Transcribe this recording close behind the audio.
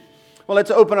Well, let's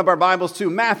open up our Bibles to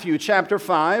Matthew chapter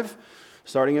 5,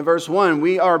 starting in verse 1.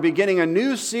 We are beginning a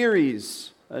new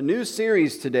series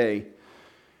today.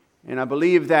 And I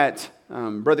believe that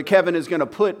Brother Kevin is going to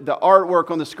put the artwork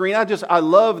on the screen. I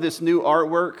love this new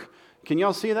artwork. Can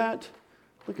y'all see that?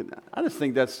 Look at that. I just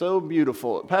think that's so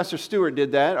beautiful. Pastor Stewart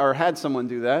did that, or had someone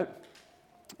do that.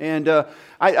 And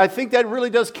I think that really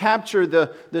does capture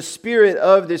the spirit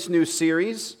of this new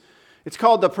series. It's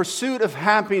called The Pursuit of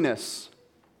Happiness.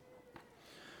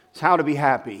 It's how to be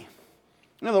happy.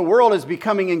 You know, the world is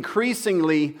becoming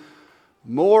increasingly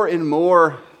more and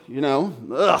more,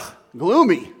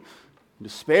 gloomy,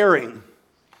 despairing.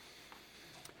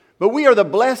 But we are the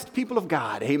blessed people of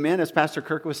God. Amen. As Pastor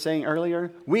Kirk was saying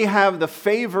earlier, we have the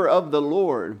favor of the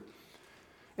Lord.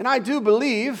 And I do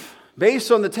believe,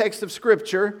 based on the text of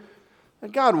Scripture,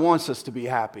 that God wants us to be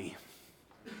happy.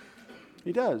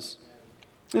 He does.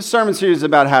 This sermon series is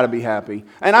about how to be happy.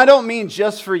 And I don't mean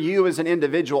just for you as an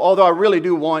individual, although I really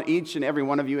do want each and every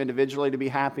one of you individually to be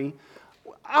happy.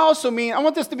 I also mean, I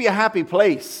want this to be a happy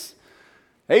place.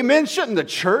 Amen. Shouldn't the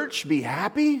church be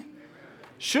happy?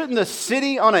 Shouldn't the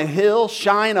city on a hill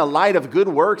shine a light of good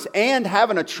works and have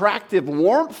an attractive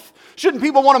warmth? Shouldn't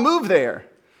people want to move there?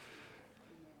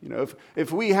 You know,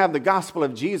 if we have the gospel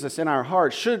of Jesus in our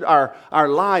hearts, should our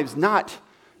lives not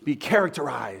be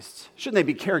characterized? Shouldn't they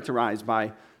be characterized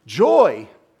by joy,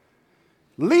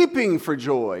 leaping for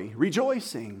joy,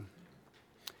 rejoicing?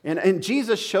 And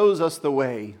Jesus shows us the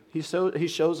way. He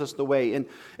shows us the way. And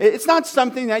it's not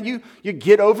something that you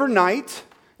get overnight.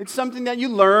 It's something that you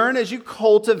learn as you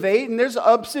cultivate, and there's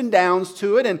ups and downs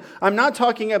to it. And I'm not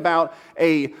talking about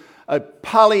a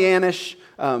Pollyannish,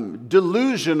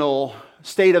 delusional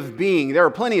state of being. There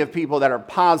are plenty of people that are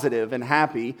positive and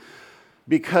happy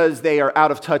because they are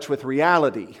out of touch with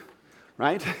reality,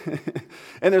 right?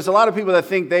 And there's a lot of people that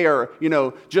think they are,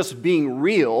 just being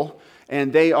real,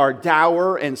 and they are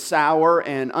dour and sour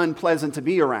and unpleasant to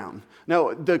be around.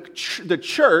 No, the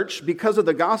church, because of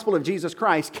the gospel of Jesus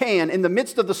Christ, can, in the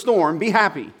midst of the storm, be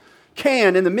happy.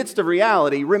 Can, in the midst of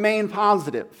reality, remain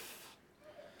positive.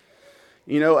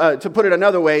 To put it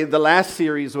another way, the last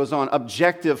series was on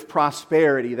objective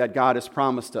prosperity that God has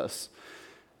promised us.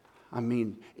 I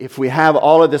mean, if we have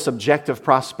all of this objective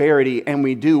prosperity and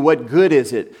we do, what good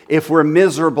is it if we're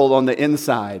miserable on the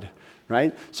inside,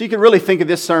 right? So you can really think of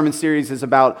this sermon series as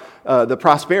about the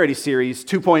prosperity series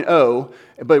 2.0,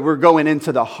 but we're going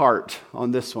into the heart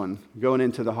on this one, going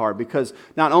into the heart, because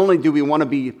not only do we want to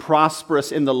be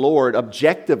prosperous in the Lord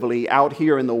objectively out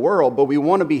here in the world, but we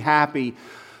want to be happy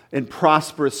and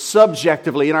prosperous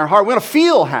subjectively in our heart. We want to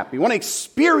feel happy. We want to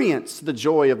experience the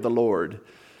joy of the Lord.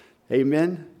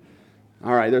 Amen?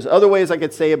 All right, there's other ways I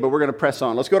could say it, but we're going to press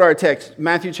on. Let's go to our text,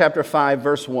 Matthew chapter 5,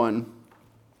 verse 1.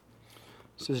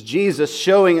 This is Jesus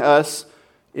showing us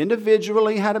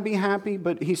individually how to be happy,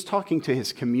 but he's talking to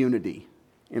his community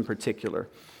in particular.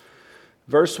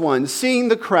 Verse 1, seeing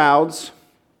the crowds,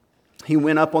 he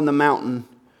went up on the mountain,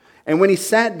 and when he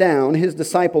sat down, his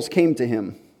disciples came to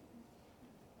him.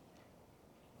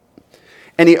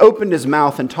 And he opened his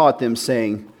mouth and taught them,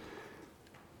 saying,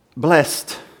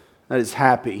 blessed, that is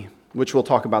happy, which we'll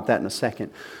talk about that in a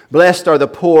second. Blessed are the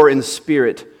poor in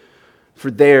spirit,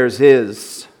 for theirs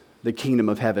is the kingdom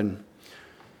of heaven.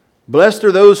 Blessed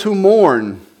are those who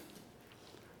mourn,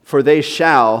 for they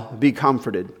shall be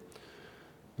comforted.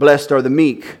 Blessed are the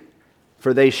meek,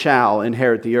 for they shall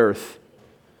inherit the earth.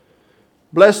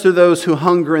 Blessed are those who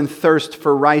hunger and thirst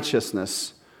for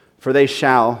righteousness, for they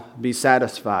shall be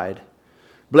satisfied.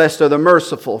 Blessed are the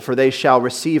merciful, for they shall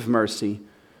receive mercy.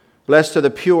 Blessed are the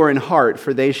pure in heart,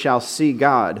 for they shall see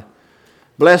God.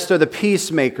 Blessed are the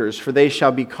peacemakers, for they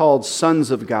shall be called sons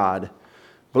of God.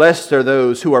 Blessed are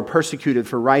those who are persecuted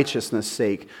for righteousness'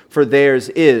 sake, for theirs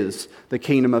is the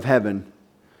kingdom of heaven.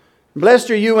 Blessed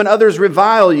are you when others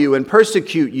revile you and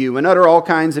persecute you and utter all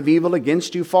kinds of evil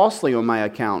against you falsely on my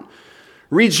account.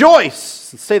 Rejoice,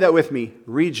 say that with me,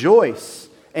 rejoice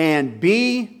and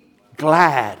be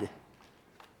glad.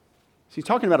 So he's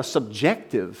talking about a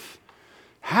subjective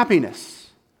happiness.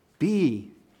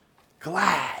 Be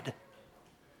glad.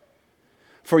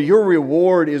 For your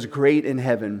reward is great in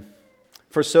heaven.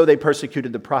 For so they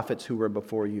persecuted the prophets who were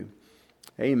before you.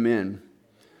 Amen.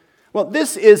 Well,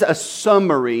 this is a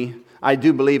summary. I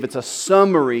do believe it's a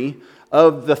summary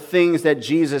of the things that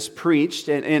Jesus preached,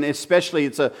 and especially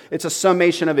it's a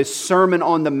summation of his Sermon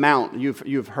on the Mount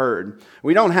you've heard.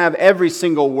 We don't have every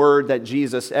single word that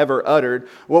Jesus ever uttered.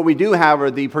 What we do have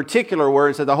are the particular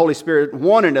words that the Holy Spirit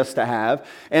wanted us to have,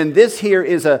 and this here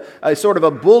is a sort of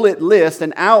a bullet list,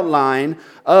 an outline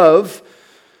of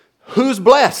who's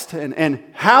blessed and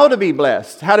how to be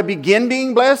blessed, how to begin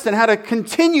being blessed and how to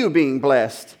continue being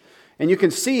blessed. And you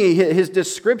can see his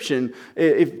description.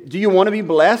 Do you want to be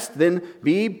blessed? Then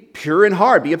be pure in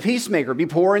heart, be a peacemaker, be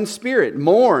poor in spirit,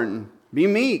 mourn, be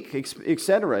meek,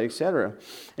 etc., etc.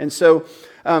 And so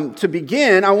to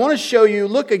begin, I want to show you,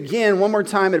 look again one more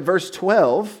time at verse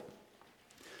 12.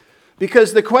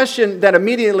 Because the question that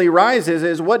immediately rises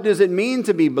is, what does it mean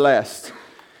to be blessed?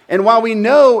 And while we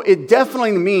know it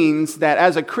definitely means that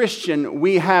as a Christian,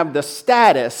 we have the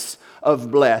status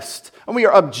of blessed. And we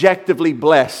are objectively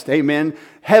blessed, amen?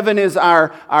 Heaven is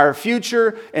our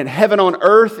future, and heaven on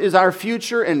earth is our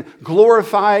future, and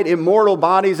glorified, immortal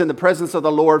bodies in the presence of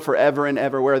the Lord forever and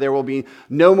ever, where there will be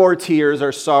no more tears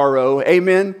or sorrow,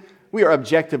 amen? We are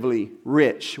objectively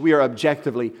rich. We are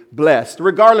objectively blessed,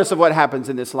 regardless of what happens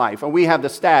in this life. And we have the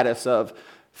status of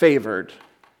favored.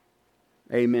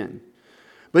 Amen.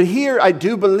 But here I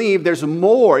do believe there's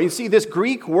more. You see, this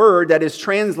Greek word that is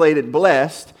translated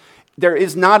blessed, there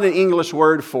is not an English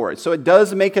word for it. So it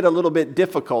does make it a little bit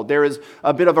difficult. There is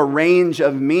a bit of a range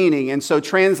of meaning. And so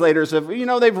translators have,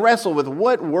 they've wrestled with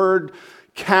what word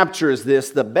captures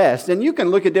this the best. And you can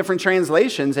look at different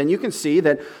translations and you can see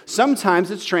that sometimes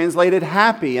it's translated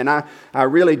happy. And I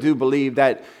really do believe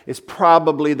that is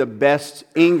probably the best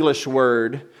English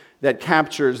word that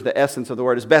captures the essence of the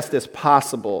word as best as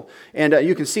possible. And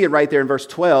you can see it right there in verse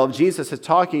 12. Jesus is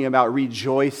talking about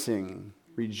rejoicing.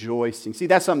 Rejoicing. See,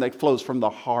 that's something that flows from the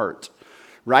heart,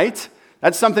 right?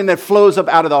 That's something that flows up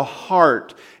out of the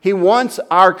heart. He wants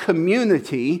our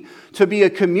community to be a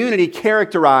community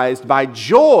characterized by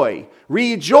joy.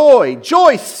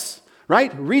 Rejoice,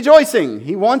 right? Rejoicing.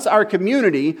 He wants our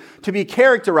community to be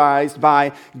characterized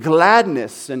by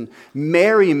gladness and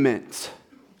merriment,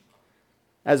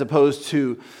 as opposed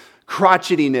to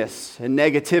crotchetiness and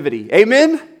negativity.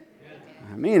 Amen?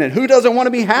 And who doesn't want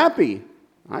to be happy?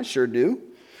 I sure do.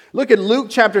 Look at Luke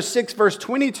chapter 6, verse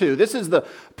 22. This is the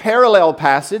parallel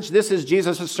passage. This is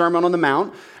Jesus' Sermon on the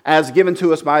Mount as given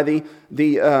to us by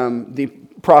the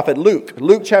prophet Luke.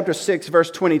 Luke chapter 6, verse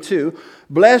 22.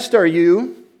 Blessed are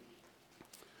you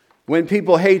when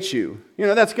people hate you.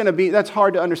 That's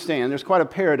hard to understand. There's quite a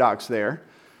paradox there,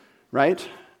 right?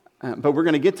 But we're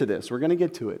going to get to this. We're going to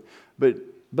get to it. But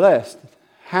blessed,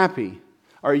 happy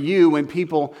are you when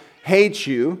people hate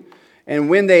you and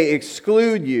when they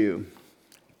exclude you.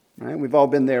 Right? We've all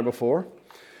been there before.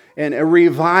 And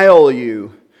revile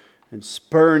you and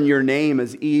spurn your name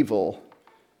as evil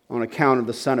on account of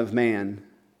the Son of Man.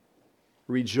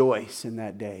 Rejoice in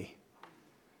that day.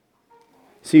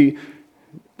 See,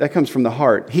 that comes from the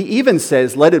heart. He even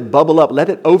says, let it bubble up, let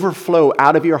it overflow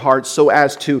out of your heart so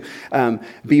as to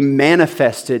be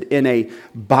manifested in a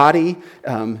body,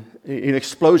 an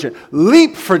explosion.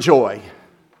 Leap for joy.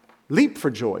 Leap for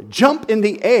joy. Jump in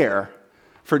the air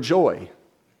for joy.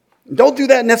 Don't do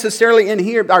that necessarily in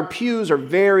here. Our pews are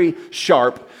very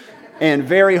sharp and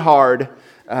very hard.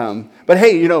 But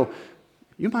hey, you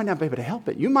might not be able to help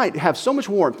it. You might have so much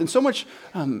warmth and so much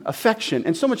affection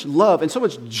and so much love and so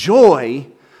much joy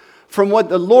from what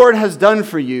the Lord has done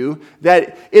for you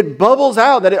that it bubbles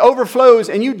out, that it overflows,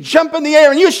 and you jump in the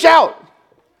air and you shout.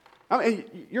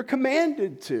 You're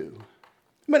commanded to.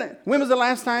 But when was the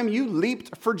last time you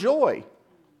leaped for joy?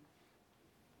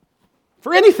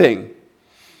 For anything.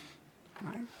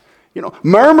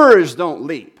 Murmurers don't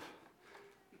leap.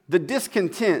 The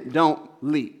discontent don't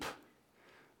leap.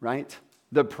 Right?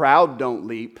 The proud don't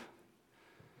leap.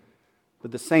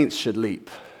 But the saints should leap.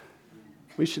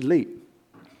 We should leap.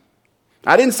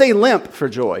 I didn't say limp for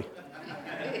joy.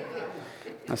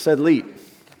 I said leap.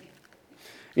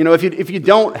 If you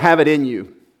don't have it in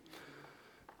you,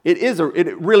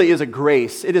 it really is a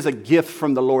grace. It is a gift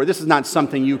from the Lord. This is not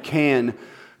something you can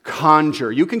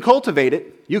conjure. You can cultivate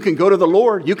it. You can go to the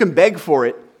Lord. You can beg for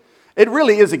it. It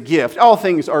really is a gift. All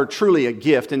things are truly a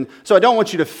gift. And so I don't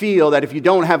want you to feel that if you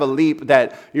don't have a leap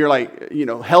that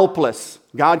you're helpless.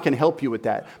 God can help you with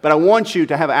that. But I want you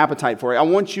to have an appetite for it. I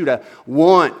want you to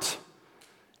want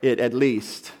it at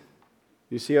least.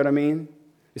 You see what I mean?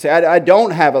 You say, I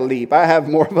don't have a leap. I have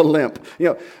more of a limp.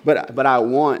 But I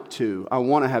want to. I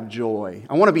want to have joy.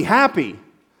 I want to be happy.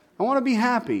 I want to be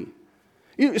happy.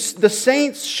 The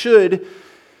saints should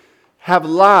have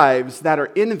lives that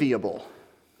are enviable,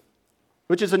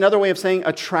 which is another way of saying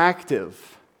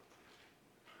attractive.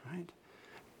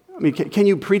 Right? Can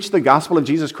you preach the gospel of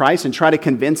Jesus Christ and try to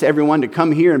convince everyone to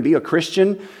come here and be a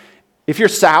Christian if you're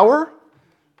sour,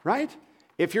 right?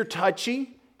 If you're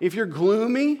touchy, if you're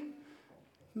gloomy?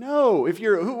 No. If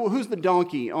you're who's the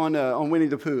donkey on Winnie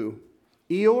the Pooh?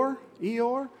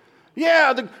 Eeyore?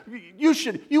 Yeah,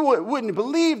 you wouldn't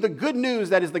believe the good news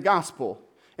that is the gospel.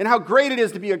 and how great it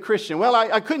is to be a Christian. Well,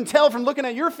 I couldn't tell from looking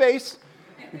at your face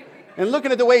and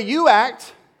looking at the way you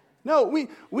act. No,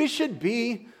 we should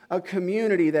be a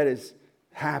community that is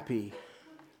happy,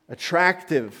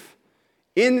 attractive,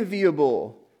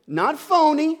 enviable, not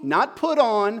phony, not put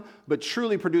on, but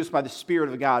truly produced by the Spirit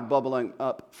of God bubbling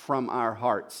up from our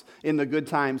hearts in the good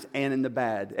times and in the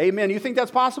bad. Amen. You think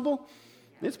that's possible?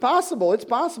 It's possible. It's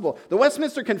possible. The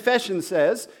Westminster Confession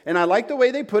says, and I like the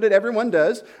way they put it, everyone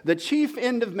does, the chief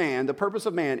end of man, the purpose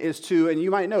of man is to, and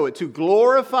you might know it, to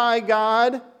glorify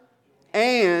God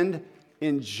and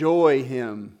enjoy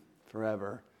Him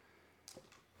forever.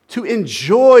 To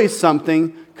enjoy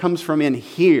something comes from in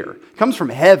here, comes from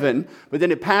heaven, but then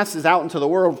it passes out into the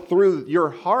world through your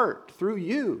heart, through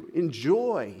you.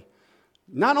 Enjoy.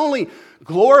 Not only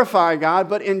glorify God,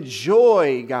 but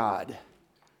enjoy God.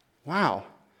 Wow.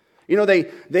 You know,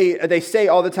 they say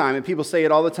all the time, and people say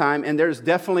it all the time, and there's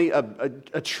definitely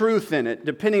a truth in it,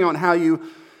 depending on how you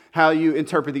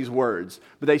interpret these words.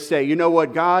 But they say, you know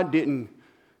what, God didn't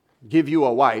give you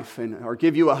a wife or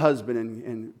give you a husband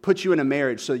and put you in a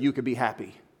marriage so you could be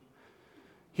happy.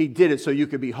 He did it so you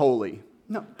could be holy.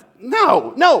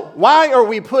 No. Why are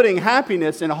we putting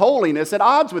happiness and holiness at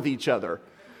odds with each other?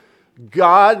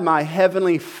 God, my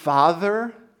heavenly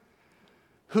Father,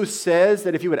 who says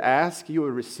that if you would ask, you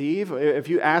would receive. If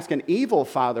you ask an evil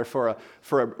father for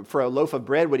a loaf of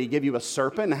bread, would he give you a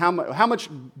serpent? How much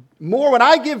more would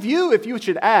I give you if you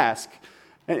should ask?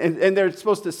 And they're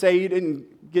supposed to say you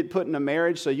didn't get put in a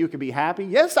marriage so you could be happy?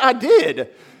 Yes, I did.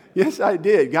 Yes, I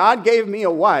did. God gave me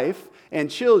a wife and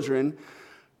children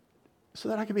so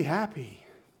that I could be happy.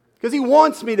 Because He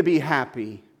wants me to be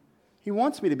happy. He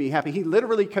wants me to be happy. He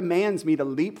literally commands me to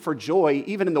leap for joy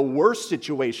even in the worst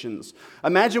situations.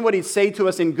 Imagine what He'd say to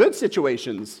us in good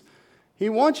situations. He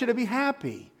wants you to be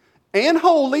happy and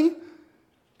holy.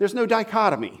 There's no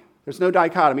dichotomy. There's no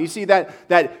dichotomy. You see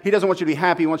that He doesn't want you to be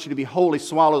happy, He wants you to be holy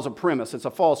swallows a premise. It's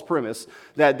a false premise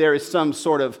that there is some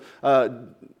sort of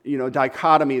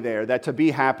dichotomy there, that to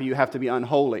be happy you have to be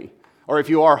unholy. Or if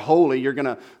you are holy, you're going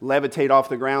to levitate off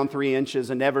the ground 3 inches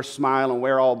and never smile and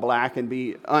wear all black and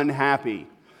be unhappy.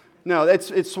 No,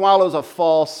 it swallows a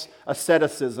false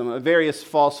asceticism, various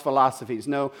false philosophies.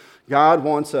 No, God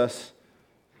wants us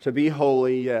to be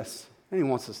holy, yes, and He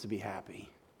wants us to be happy.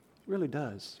 He really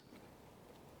does.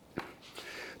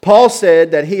 Paul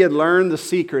said that he had learned the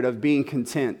secret of being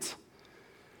content.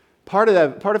 Part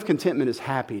of contentment is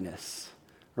happiness,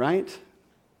 right?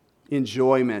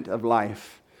 Enjoyment of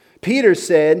life. Peter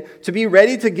said to be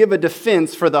ready to give a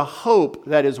defense for the hope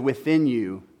that is within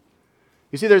you.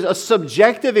 You see, there's a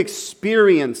subjective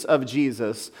experience of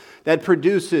Jesus that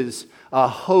produces a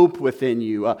hope within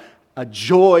you, a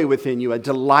joy within you, a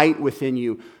delight within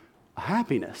you, a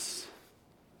happiness.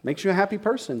 Makes you a happy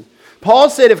person. Paul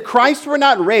said if Christ were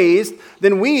not raised,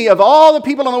 then we, of all the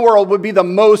people in the world, would be the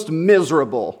most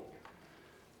miserable.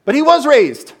 But He was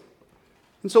raised.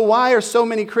 And so why are so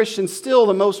many Christians still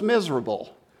the most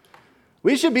miserable?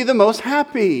 We should be the most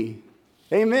happy.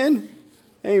 Amen?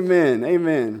 Amen.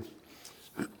 Amen.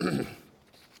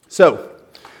 So,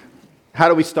 how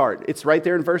do we start? It's right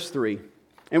there in verse 3.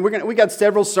 And we got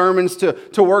several sermons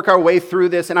to work our way through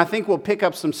this, and I think we'll pick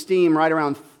up some steam right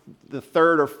around the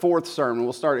third or fourth sermon.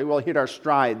 We'll hit our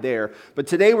stride there. But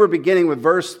today we're beginning with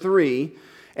verse 3,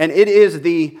 and it is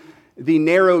the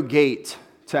narrow gate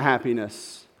to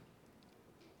happiness.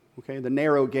 Okay, the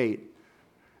narrow gate.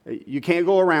 You can't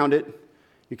go around it.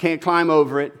 You can't climb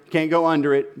over it. You can't go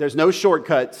under it. There's no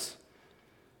shortcuts.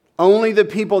 Only the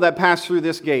people that pass through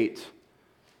this gate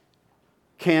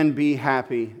can be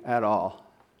happy at all.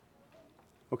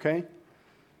 Okay?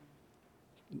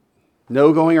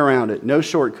 No going around it. No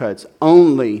shortcuts.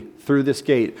 Only through this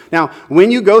gate. Now, when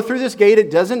you go through this gate,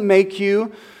 it doesn't make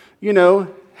you,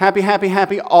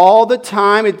 happy all the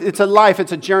time. It's a life.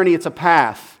 It's a journey. It's a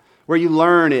path where you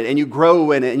learn it and you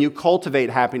grow in it and you cultivate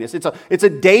happiness. It's a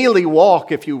daily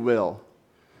walk, if you will.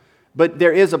 But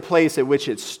there is a place at which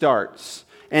it starts.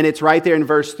 And it's right there in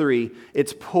verse 3.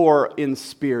 It's poor in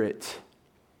spirit.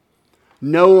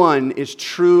 No one is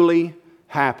truly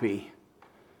happy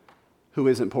who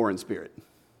isn't poor in spirit.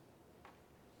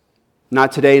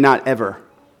 Not today, not ever.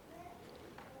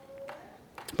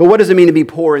 But what does it mean to be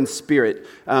poor in spirit?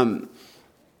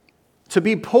 To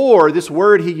be poor, this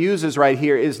word he uses right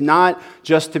here is not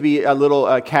just to be a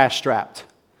little cash-strapped.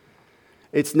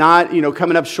 It's not,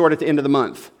 coming up short at the end of the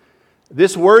month.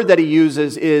 This word that he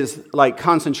uses is like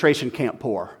concentration camp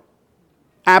poor.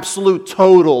 Absolute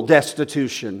total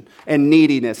destitution and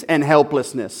neediness and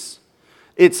helplessness.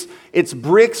 It's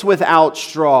bricks without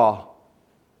straw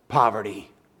poverty.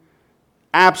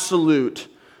 Absolute,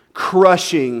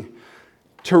 crushing,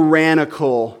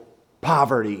 tyrannical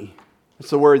poverty. That's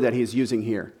the word that he's using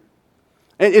here.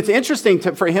 And it's interesting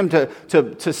for him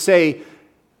to say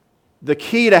the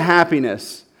key to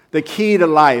happiness, the key to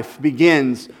life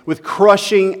begins with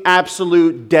crushing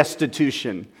absolute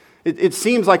destitution. It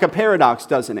seems like a paradox,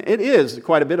 doesn't it? It is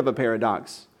quite a bit of a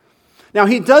paradox. Now,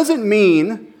 he doesn't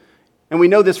mean, and we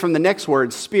know this from the next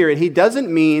word, spirit, he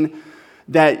doesn't mean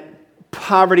that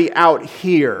poverty out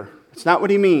here. It's not what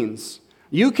he means.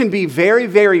 You can be very,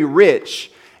 very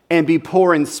rich and be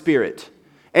poor in spirit.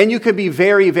 And you can be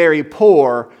very, very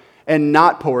poor and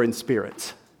not poor in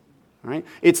spirit. Right?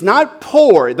 It's not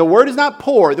poor. The word is not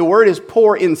poor. The word is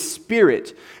poor in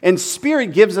spirit. And spirit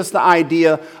gives us the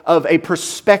idea of a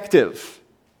perspective,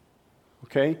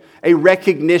 okay? A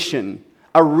recognition,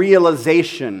 a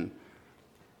realization,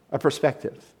 a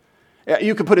perspective.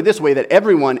 You could put it this way, that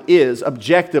everyone is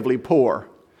objectively poor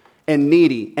and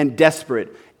needy and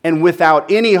desperate and without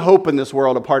any hope in this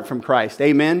world apart from Christ.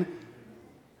 Amen?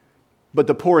 But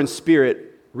the poor in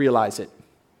spirit realize it.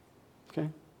 Okay?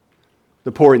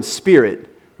 The poor in spirit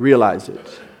realize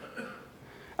it.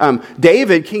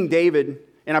 King David,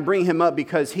 and I bring him up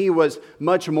because he was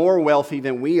much more wealthy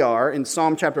than we are. In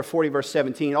Psalm chapter 40, verse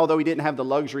 17, although he didn't have the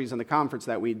luxuries and the comforts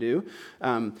that we do,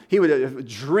 he would have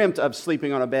dreamt of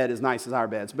sleeping on a bed as nice as our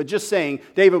beds. But just saying,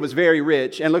 David was very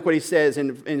rich. And look what he says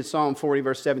in Psalm 40,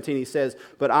 verse 17. He says,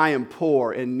 "But I am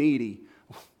poor and needy."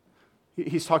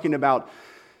 He's talking about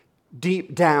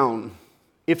deep down.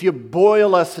 If you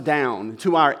boil us down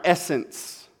to our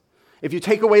essence, if you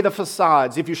take away the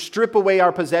facades, if you strip away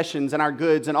our possessions and our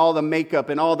goods and all the makeup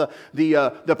and all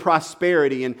the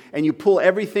prosperity and you pull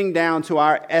everything down to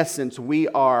our essence, we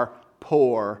are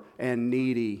poor and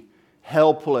needy,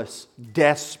 helpless,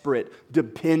 desperate,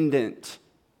 dependent.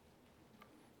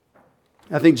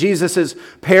 I think Jesus'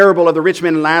 parable of the rich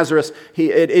man and Lazarus,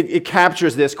 it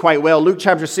captures this quite well. Luke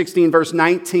chapter 16, verse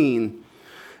 19.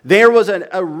 There was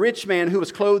a rich man who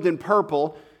was clothed in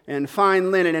purple and fine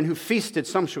linen and who feasted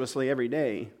sumptuously every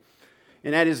day.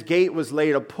 And at his gate was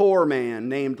laid a poor man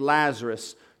named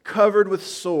Lazarus, covered with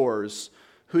sores,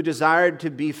 who desired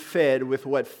to be fed with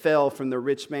what fell from the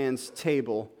rich man's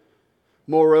table.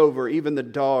 Moreover, even the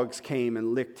dogs came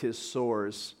and licked his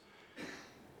sores.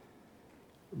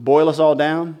 Boil us all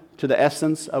down to the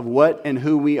essence of what and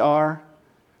who we are.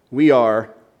 We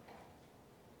are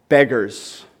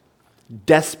beggars,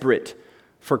 desperate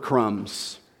for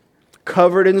crumbs,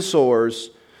 covered in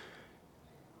sores,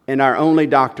 and our only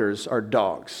doctors are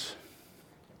dogs.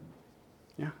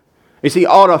 Yeah. You see,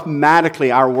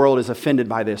 automatically our world is offended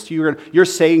by this. You're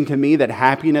saying to me that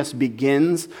happiness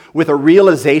begins with a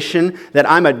realization that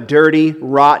I'm a dirty,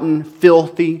 rotten,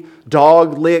 filthy,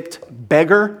 dog-licked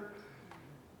beggar?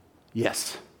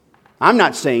 Yes. I'm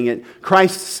not saying it.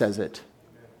 Christ says it.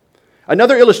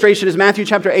 Another illustration is Matthew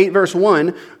chapter 8, verse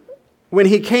 1. When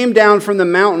he came down from the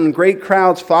mountain, great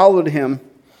crowds followed him,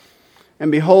 and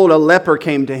behold, a leper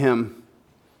came to him.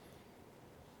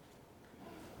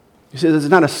 He says there's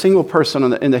not a single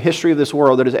person in the history of this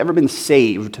world that has ever been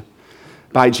saved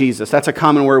by Jesus. That's a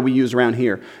common word we use around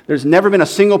here. There's never been a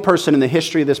single person in the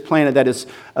history of this planet that is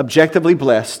objectively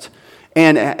blessed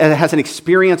and has an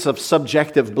experience of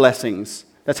subjective blessings.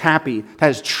 That's happy, that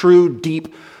has true,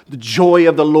 deep the joy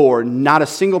of the Lord. Not a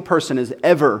single person has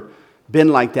ever been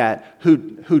like that who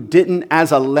didn't,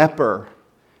 as a leper,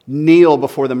 kneel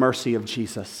before the mercy of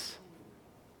Jesus.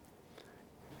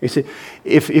 You see,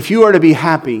 if you are to be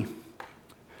happy,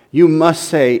 you must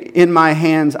say, "In my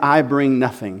hands I bring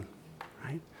nothing."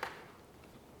 Right?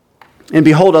 And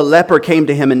behold, a leper came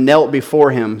to him and knelt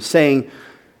before him, saying,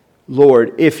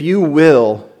 "Lord, if you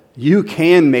will, you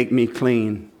can make me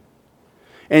clean."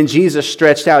 And Jesus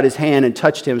stretched out his hand and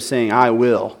touched him, saying, "I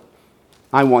will.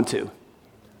 I want to.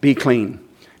 Be clean."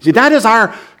 See, that is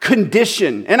our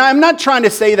condition. And I'm not trying to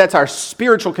say that's our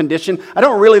spiritual condition. I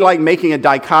don't really like making a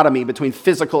dichotomy between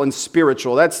physical and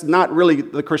spiritual. That's not really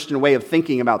the Christian way of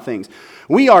thinking about things.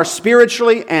 We are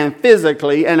spiritually and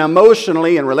physically and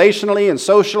emotionally and relationally and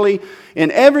socially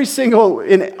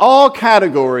in all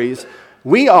categories.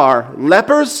 We are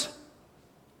lepers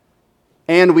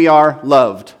and we are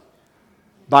loved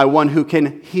by one who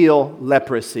can heal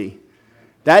leprosy.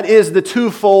 That is the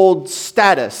twofold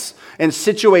status and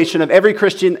situation of every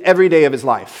Christian every day of his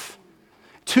life.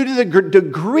 To the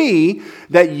degree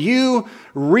that you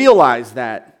realize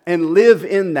that and live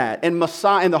in that, and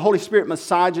the Holy Spirit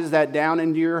massages that down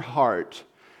into your heart,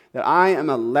 that I am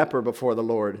a leper before the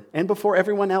Lord and before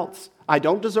everyone else. I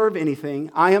don't deserve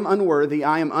anything. I am unworthy.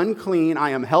 I am unclean.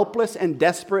 I am helpless and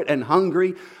desperate and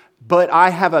hungry. But I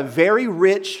have a very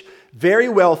rich, very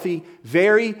wealthy,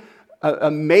 very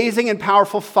amazing and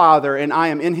powerful Father, and I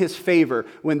am in His favor,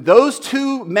 when those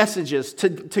two messages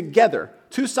together,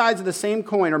 two sides of the same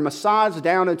coin, are massaged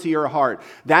down into your heart,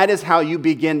 that is how you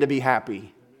begin to be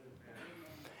happy.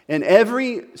 And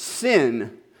every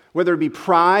sin, whether it be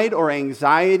pride or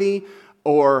anxiety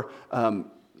or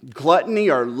gluttony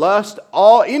or lust,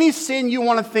 any sin you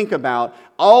want to think about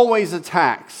always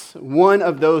attacks one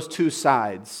of those two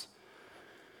sides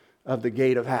of the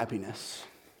gate of happiness.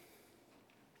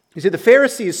 You see, the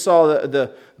Pharisees saw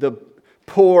the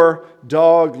poor,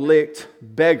 dog-licked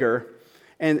beggar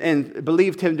and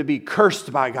believed him to be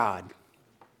cursed by God.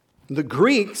 The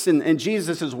Greeks, in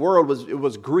Jesus' world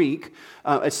was Greek,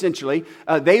 essentially,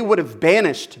 they would have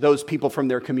banished those people from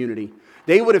their community.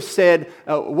 They would have said,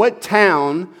 what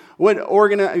town, what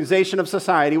organization of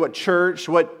society, what church,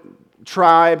 what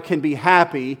tribe can be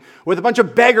happy with a bunch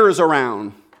of beggars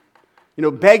around? You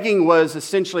know, begging was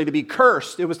essentially to be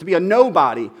cursed. It was to be a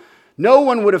nobody. No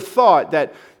one would have thought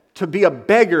that to be a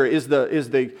beggar is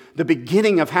the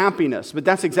beginning of happiness. But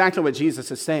that's exactly what Jesus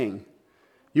is saying.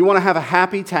 You want to have a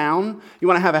happy town? You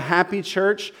want to have a happy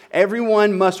church?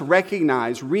 Everyone must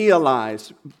recognize,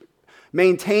 realize,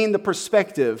 maintain the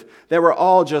perspective that we're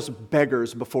all just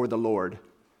beggars before the Lord.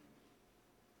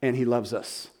 And He loves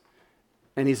us.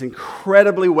 And He's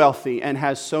incredibly wealthy and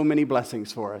has so many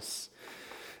blessings for us.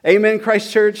 Amen,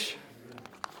 Christ Church?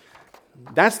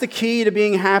 That's the key to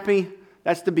being happy.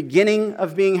 That's the beginning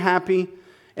of being happy.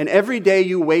 And every day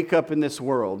you wake up in this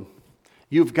world,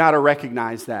 you've got to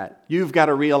recognize that. You've got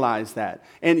to realize that.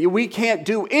 And we can't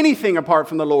do anything apart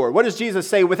from the Lord. What does Jesus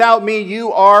say? Without me,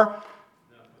 you are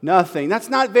nothing. That's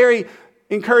not very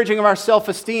encouraging of our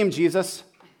self-esteem, Jesus.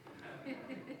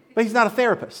 But He's not a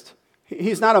therapist.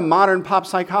 He's not a modern pop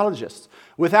psychologist.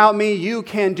 Without me, you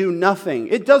can do nothing.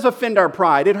 It does offend our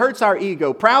pride. It hurts our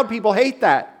ego. Proud people hate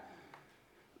that.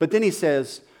 But then He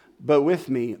says, but with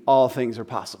me, all things are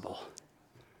possible.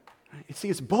 You see,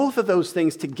 it's both of those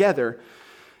things together.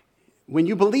 When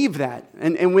you believe that,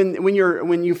 and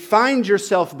when you find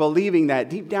yourself believing that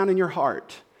deep down in your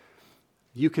heart,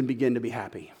 you can begin to be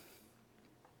happy.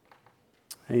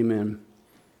 Amen.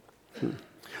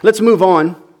 Let's move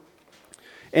on.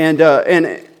 And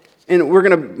we're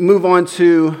going to move on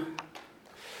to,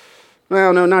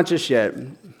 well, no, not just yet.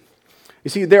 You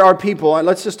see, there are people, and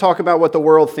let's just talk about what the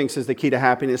world thinks is the key to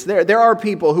happiness. There are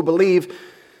people who believe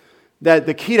that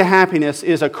the key to happiness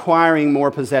is acquiring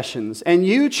more possessions. And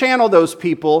you channel those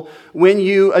people when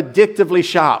you addictively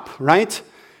shop, right?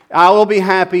 I will be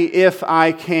happy if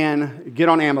I can get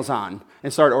on Amazon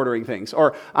and start ordering things.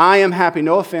 Or I am happy,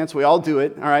 no offense, we all do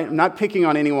it, all right? I'm not picking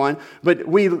on anyone, but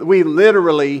we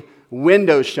literally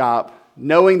window shop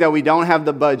knowing that we don't have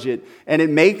the budget, and it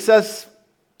makes us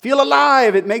feel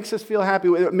alive. It makes us feel happy.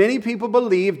 Many people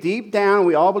believe deep down,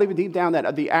 we all believe deep down,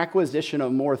 that the acquisition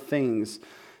of more things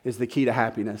is the key to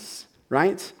happiness,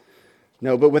 right?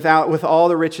 No, but with all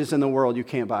the riches in the world, you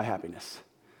can't buy happiness.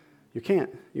 You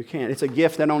can't. It's a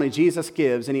gift that only Jesus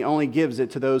gives, and He only gives it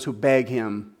to those who beg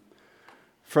Him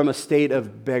from a state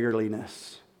of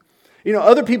beggarliness. You know,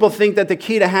 other people think that the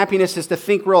key to happiness is to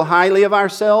think real highly of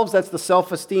ourselves. That's the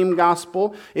self-esteem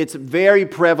gospel. It's very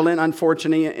prevalent,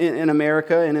 unfortunately, in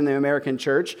America and in the American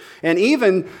church. And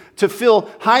even to feel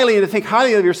highly and to think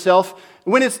highly of yourself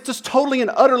when it's just totally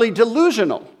and utterly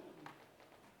delusional.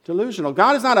 Delusional.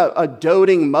 God is not a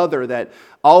doting mother that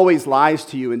always lies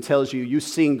to you and tells you, you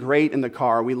sing great in the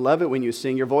car. We love it when you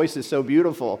sing. Your voice is so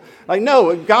beautiful. Like,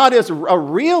 no, God is a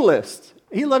realist.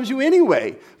 He loves you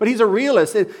anyway, but He's a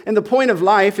realist. And the point of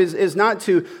life is not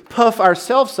to puff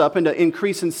ourselves up and to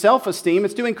increase in self-esteem.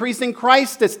 It's to increase in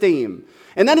Christ's esteem.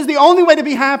 And that is the only way to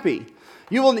be happy.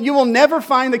 You will never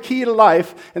find the key to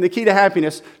life and the key to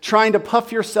happiness trying to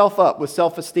puff yourself up with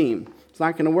self-esteem. It's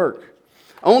not going to work.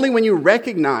 Only when you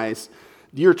recognize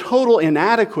your total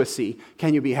inadequacy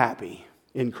can you be happy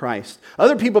in Christ.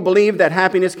 Other people believe that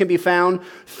happiness can be found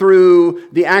through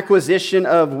the acquisition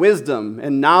of wisdom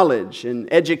and knowledge and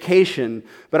education.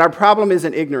 But our problem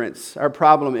isn't ignorance. Our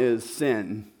problem is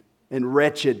sin and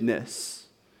wretchedness.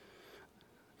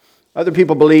 Other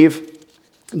people believe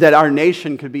that our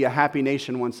nation could be a happy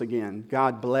nation once again.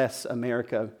 God bless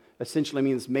America. Essentially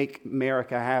means make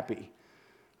America happy,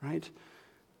 right?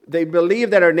 They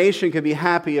believe that our nation could be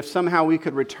happy if somehow we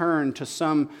could return to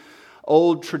some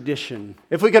old tradition.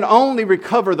 If we could only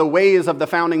recover the ways of the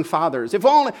founding fathers. If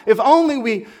only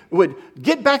we would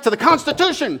get back to the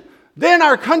Constitution, then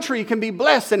our country can be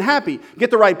blessed and happy.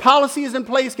 Get the right policies in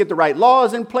place, get the right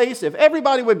laws in place. If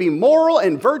everybody would be moral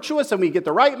and virtuous and we get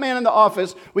the right man in the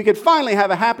office, we could finally have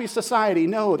a happy society.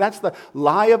 No, that's the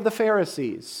lie of the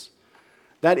Pharisees.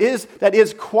 That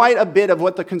is quite a bit of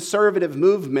what the conservative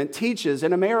movement teaches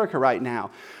in America right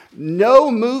now. No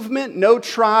movement, no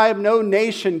tribe, no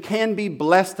nation can be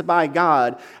blessed by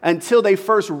God until they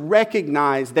first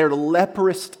recognize their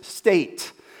leprous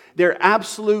state, their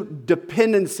absolute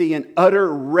dependency and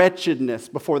utter wretchedness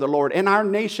before the Lord. And our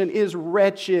nation is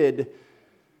wretched,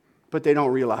 but they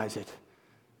don't realize it.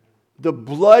 The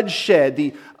bloodshed,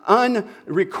 the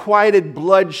unrequited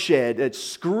bloodshed that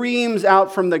screams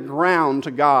out from the ground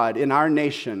to God in our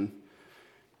nation.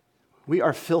 We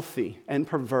are filthy and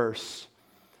perverse,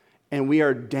 and we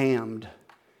are damned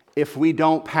if we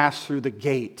don't pass through the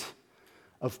gate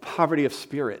of poverty of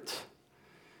spirit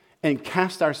and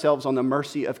cast ourselves on the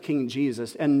mercy of King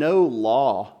Jesus. And no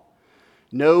law,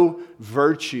 no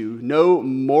virtue, no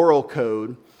moral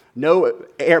code, no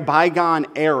bygone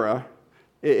era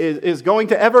is going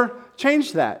to ever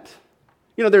change that.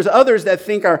 You know, there's others that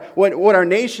think what our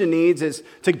nation needs is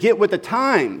to get with the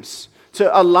times,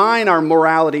 to align our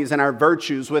moralities and our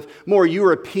virtues with more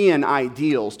European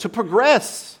ideals, to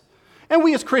progress. And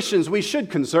we as Christians, we should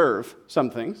conserve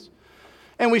some things,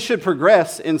 and we should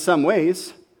progress in some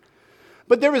ways.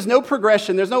 But there is no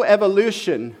progression, there's no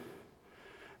evolution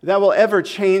that will ever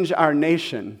change our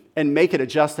nation and make it a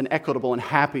just and equitable and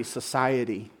happy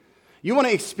society. You want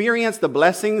to experience the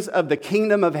blessings of the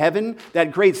kingdom of heaven,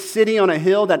 that great city on a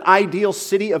hill, that ideal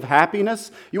city of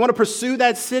happiness? You want to pursue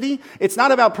that city? It's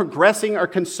not about progressing or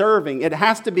conserving. It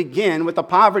has to begin with the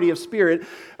poverty of spirit,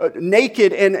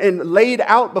 naked and laid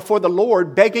out before the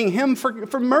Lord, begging Him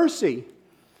for mercy.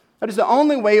 That is the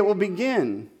only way it will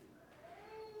begin.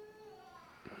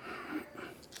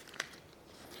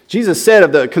 Jesus said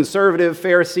of the conservative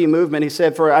Pharisee movement, He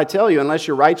said, "For I tell you, unless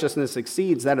your righteousness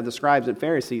exceeds that of the scribes and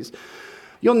Pharisees,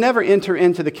 you'll never enter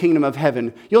into the kingdom of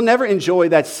heaven. You'll never enjoy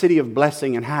that city of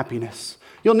blessing and happiness.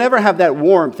 You'll never have that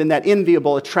warmth and that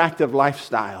enviable, attractive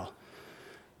lifestyle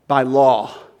by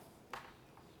law."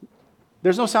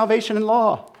 There's no salvation in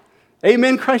law.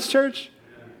 Amen, Christ Church?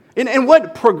 And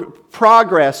what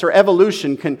progress or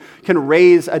evolution can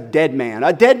raise a dead man?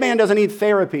 A dead man doesn't need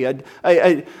therapy.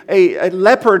 A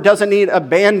leper doesn't need a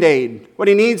Band-Aid. What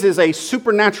he needs is a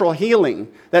supernatural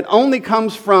healing that only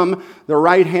comes from the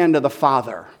right hand of the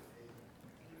Father.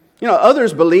 You know,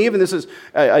 others believe, and this is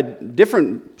a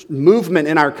different movement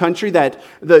in our country, that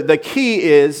the key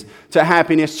is to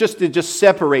happiness just to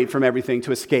separate from everything,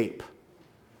 to escape.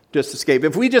 Just escape.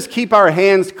 If we just keep our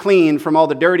hands clean from all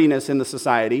the dirtiness in the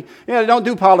society, don't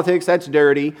do politics, that's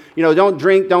dirty. Don't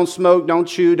drink, don't smoke, don't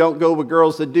chew, don't go with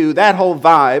girls that do. That whole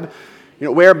vibe.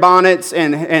 Wear bonnets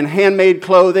and handmade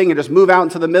clothing and just move out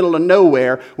into the middle of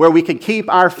nowhere where we can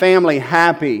keep our family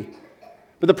happy.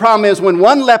 But the problem is when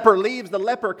one leper leaves the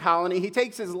leper colony, he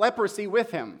takes his leprosy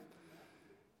with him.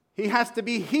 He has to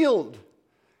be healed.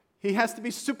 He has to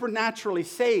be supernaturally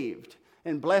saved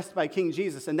and blessed by King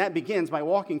Jesus. And that begins by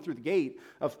walking through the gate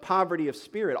of poverty of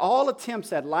spirit. All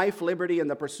attempts at life, liberty, and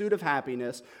the pursuit of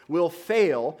happiness will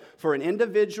fail for an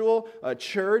individual, a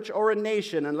church, or a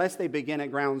nation unless they begin at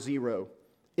ground zero,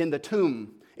 in the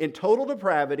tomb, in total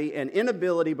depravity and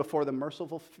inability before the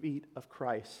merciful feet of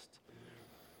Christ.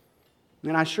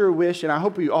 And I sure wish, and I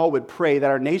hope we all would pray that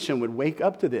our nation would wake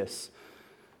up to this,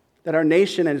 that our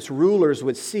nation and its rulers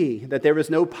would see that there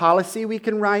is no policy we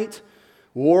can write,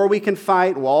 war we can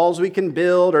fight, walls we can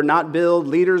build or not build,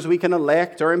 leaders we can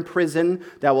elect or imprison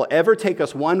that will ever take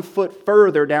us 1 foot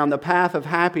further down the path of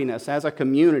happiness as a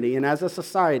community and as a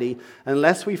society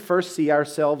unless we first see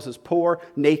ourselves as poor,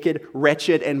 naked,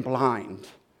 wretched, and blind.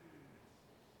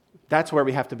 That's where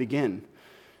we have to begin.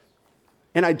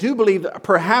 And I do believe that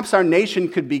perhaps our nation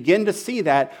could begin to see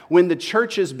that when the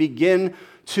churches begin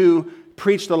to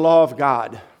preach the law of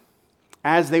God,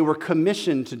 as they were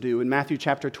commissioned to do in Matthew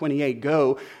chapter 28.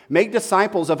 Go, make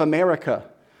disciples of America,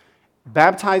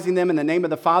 baptizing them in the name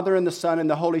of the Father and the Son and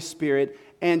the Holy Spirit,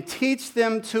 and teach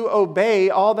them to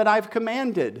obey all that I've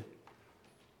commanded.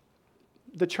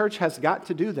 The church has got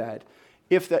to do that.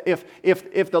 If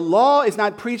the law is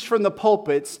not preached from the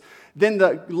pulpits, then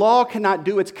the law cannot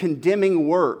do its condemning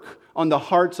work on the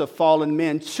hearts of fallen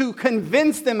men to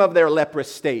convince them of their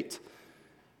leprous state,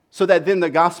 so that then the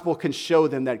gospel can show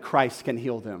them that Christ can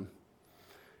heal them.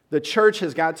 The church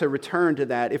has got to return to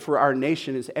that if our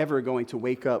nation is ever going to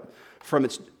wake up from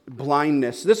its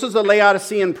blindness. This is a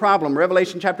Laodicean problem.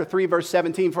 Revelation chapter 3, verse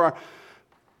 17, for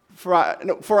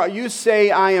you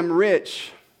say, I am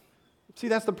rich. See,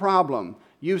 that's the problem.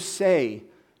 You say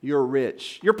you're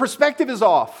rich. Your perspective is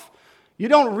off. You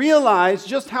don't realize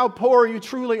just how poor you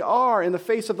truly are in the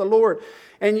face of the Lord.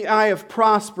 And I have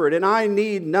prospered, and I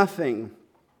need nothing.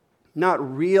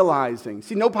 Not realizing.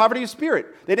 See, no poverty of spirit.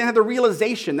 They didn't have the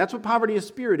realization. That's what poverty of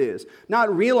spirit is.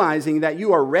 Not realizing that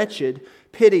you are wretched,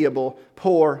 pitiable,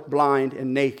 poor, blind,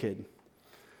 and naked.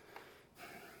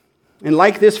 And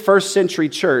like this first century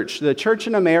church, the church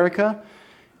in America,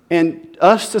 and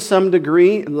us to some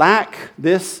degree, lack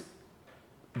this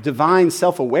divine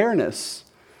self-awareness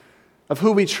of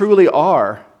who we truly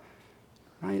are.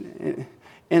 Right?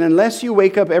 And unless you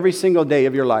wake up every single day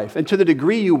of your life, and to the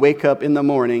degree you wake up in the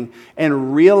morning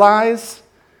and realize,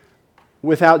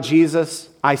 without Jesus,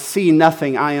 I see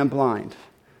nothing, I am blind.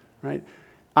 Right?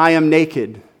 I am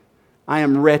naked. I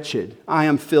am wretched. I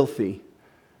am filthy.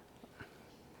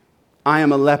 I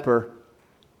am a leper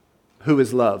who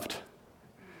is loved.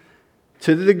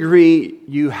 To the degree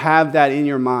you have that in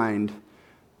your mind,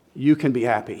 you can be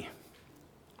happy.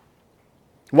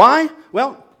 Why?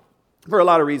 Well, for a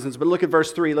lot of reasons, but look at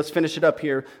verse 3. Let's finish it up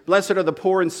here. Blessed are the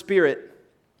poor in spirit.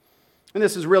 And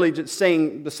this is really just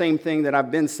saying the same thing that I've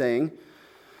been saying.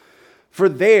 For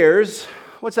theirs,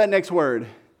 what's that next word?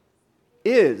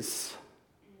 Is.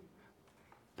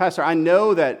 Pastor, I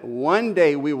know that one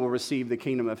day we will receive the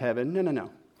kingdom of heaven.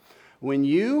 No. When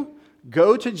you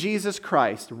go to Jesus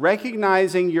Christ,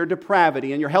 recognizing your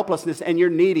depravity and your helplessness and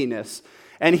your neediness,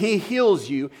 and He heals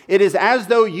you, it is as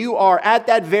though you are at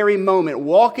that very moment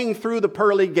walking through the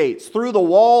pearly gates, through the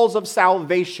walls of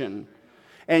salvation,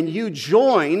 and you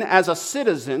join as a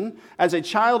citizen, as a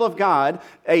child of God,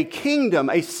 a kingdom,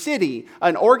 a city,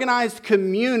 an organized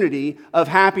community of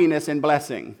happiness and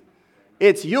blessing.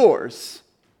 It's yours,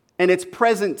 and it's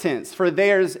present tense, for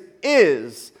theirs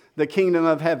is the kingdom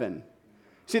of heaven.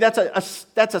 See, that's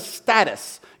a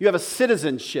status. You have a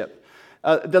citizenship.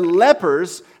 The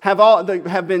lepers have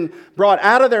been brought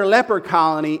out of their leper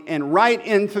colony and right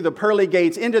in through the pearly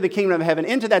gates into the kingdom of heaven,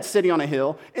 into that city on a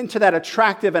hill, into that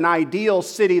attractive and ideal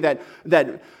city that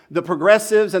the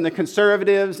progressives and the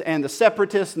conservatives and the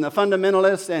separatists and the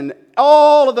fundamentalists and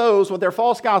all of those with their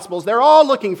false gospels, they're all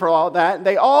looking for all that.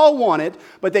 They all want it,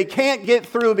 but they can't get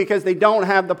through because they don't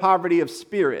have the poverty of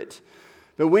spirit.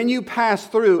 But when you pass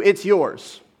through, it's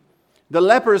yours. The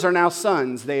lepers are now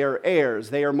sons. They are heirs.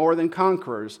 They are more than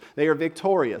conquerors. They are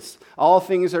victorious. All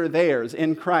things are theirs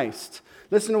in Christ.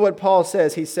 Listen to what Paul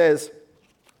says. He says,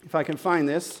 if I can find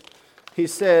this, he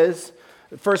says,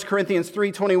 1 Corinthians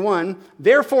 3:21,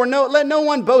 therefore let no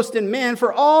one boast in men,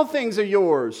 for all things are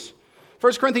yours.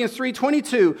 1 Corinthians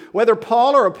 3:22, whether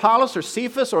Paul or Apollos or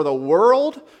Cephas or the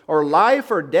world or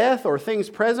life or death or things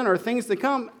present or things to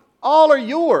come, all are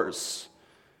yours.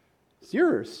 It's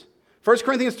yours. 1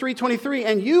 Corinthians 3:23,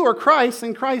 and you are Christ,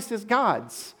 and Christ is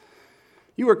God's.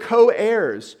 You are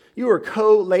co-heirs. You are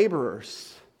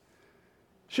co-laborers.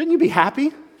 Shouldn't you be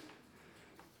happy?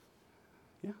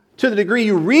 Yeah. To the degree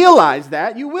you realize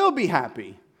that, you will be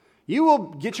happy. You will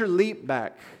get your leap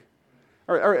back.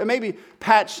 Or maybe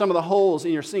patch some of the holes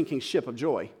in your sinking ship of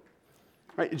joy.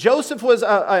 Right? Joseph was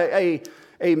a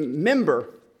member.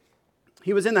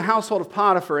 He was in the household of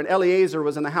Potiphar, and Eliezer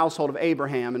was in the household of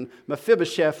Abraham, and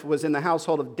Mephibosheth was in the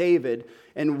household of David.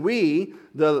 And we,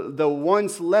 the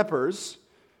once lepers,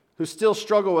 who still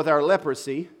struggle with our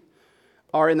leprosy,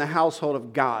 are in the household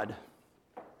of God.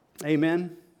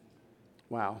 Amen?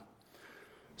 Wow.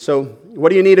 So, what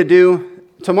do you need to do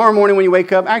tomorrow morning when you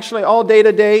wake up? Actually, all day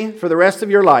today, for the rest of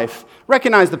your life,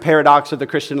 recognize the paradox of the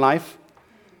Christian life.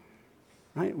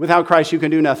 Right? Without Christ, you can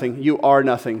do nothing. You are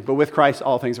nothing. But with Christ,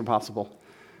 all things are possible.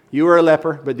 You are a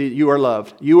leper, but you are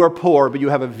loved. You are poor, but you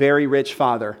have a very rich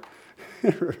Father.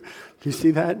 Do you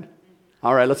see that?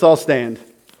 All right, let's all stand.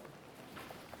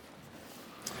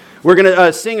 We're going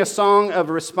to sing a song of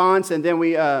response, and then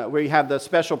we have the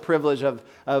special privilege of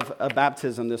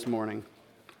baptism this morning.